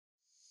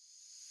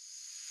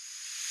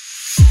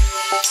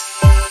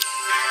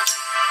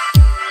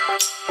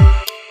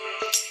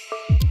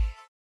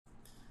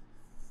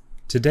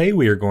Today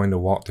we are going to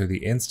walk through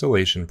the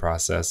installation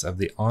process of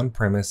the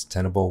on-premise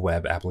Tenable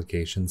Web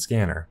Application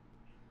Scanner.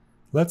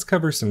 Let's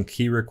cover some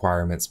key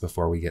requirements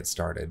before we get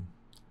started.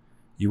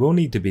 You will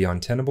need to be on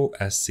Tenable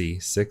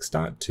SC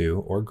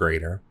 6.2 or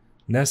greater,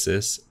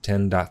 Nessus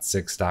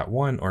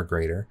 10.6.1 or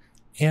greater,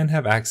 and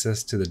have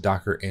access to the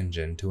Docker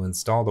engine to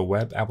install the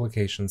Web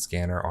Application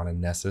Scanner on a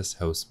Nessus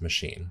host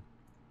machine.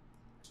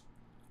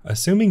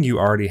 Assuming you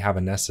already have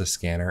a Nessus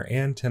scanner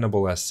and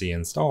Tenable SC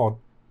installed,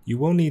 you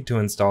will need to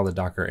install the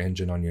Docker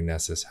engine on your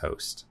Nessus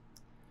host.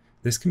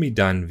 This can be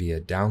done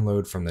via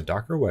download from the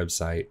Docker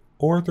website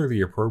or through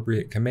the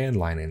appropriate command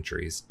line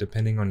entries,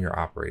 depending on your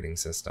operating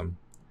system.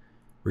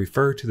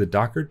 Refer to the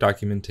Docker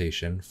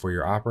documentation for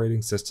your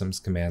operating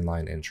system's command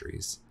line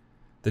entries.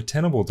 The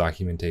Tenable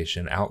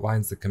documentation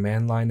outlines the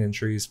command line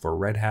entries for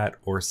Red Hat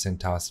or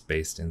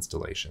CentOS-based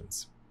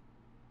installations.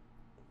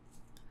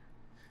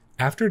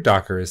 After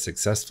Docker is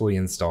successfully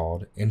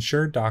installed,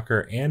 ensure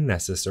Docker and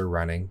Nessus are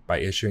running by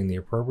issuing the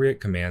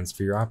appropriate commands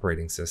for your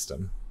operating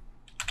system.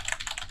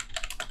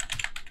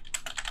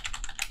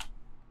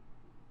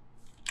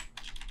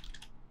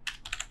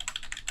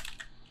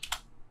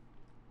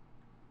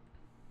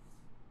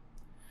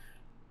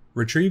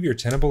 Retrieve your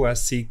Tenable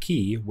SC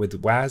key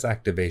with WAS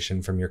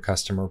activation from your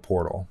customer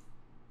portal.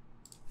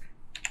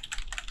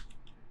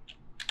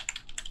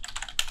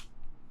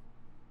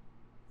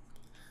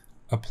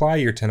 Apply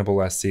your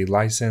Tenable SC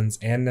license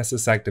and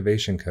Nessus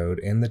activation code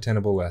in the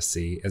Tenable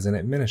SC as an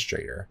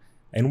administrator,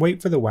 and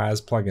wait for the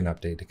WAS plugin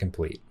update to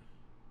complete.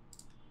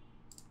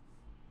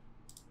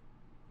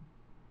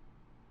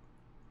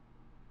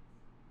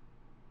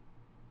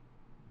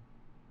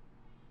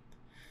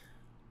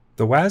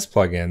 The WAS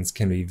plugins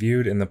can be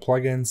viewed in the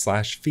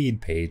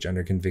plugin/feed page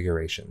under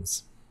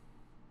configurations.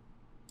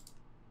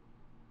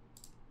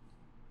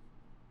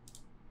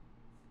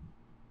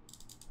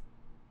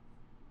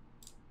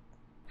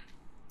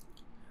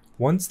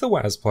 Once the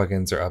WAS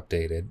plugins are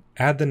updated,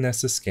 add the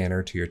Nessus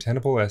scanner to your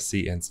Tenable SC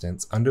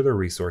instance under the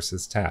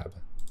Resources tab.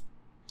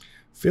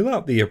 Fill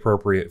out the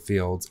appropriate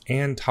fields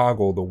and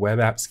toggle the Web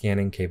App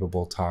Scanning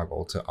Capable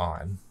toggle to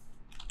on.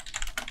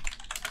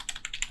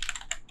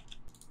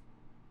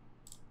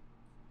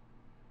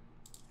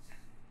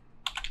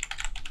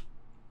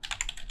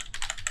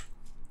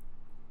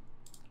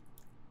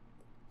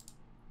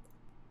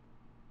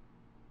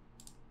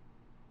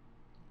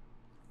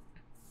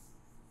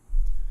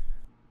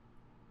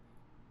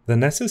 The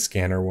Nessus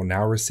scanner will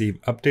now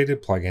receive updated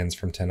plugins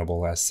from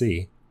Tenable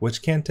SC,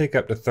 which can take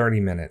up to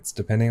 30 minutes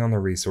depending on the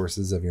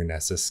resources of your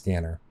Nessus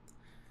scanner.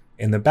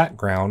 In the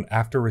background,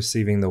 after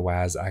receiving the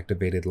WAS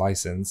activated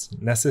license,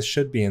 Nessus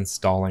should be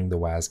installing the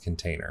WAS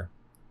container.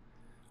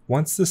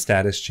 Once the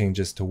status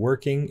changes to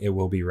working, it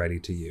will be ready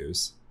to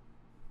use.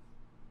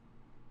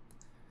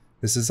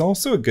 This is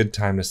also a good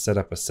time to set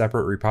up a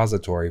separate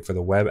repository for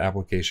the web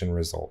application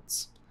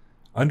results.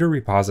 Under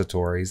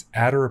Repositories,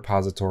 add a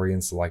repository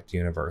and select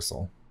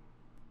Universal.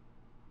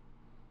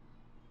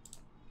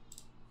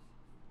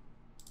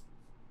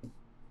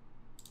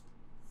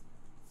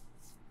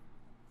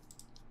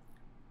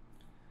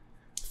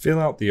 Fill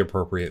out the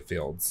appropriate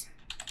fields.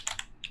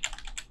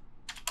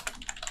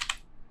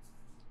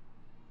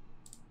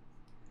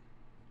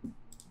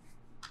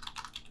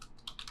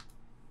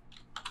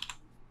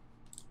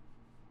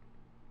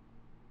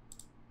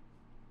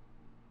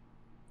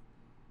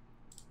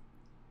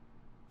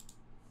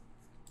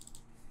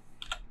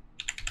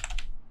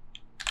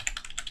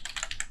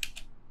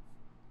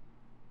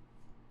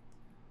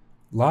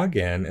 Log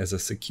in as a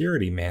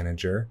security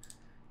manager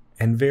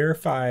and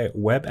verify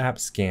Web App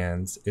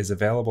Scans is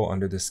available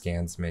under the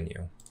Scans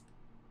menu.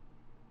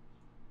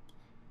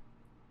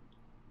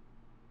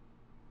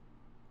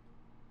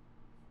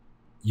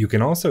 You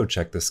can also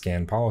check the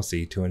scan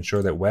policy to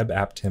ensure that web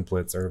app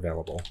templates are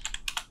available.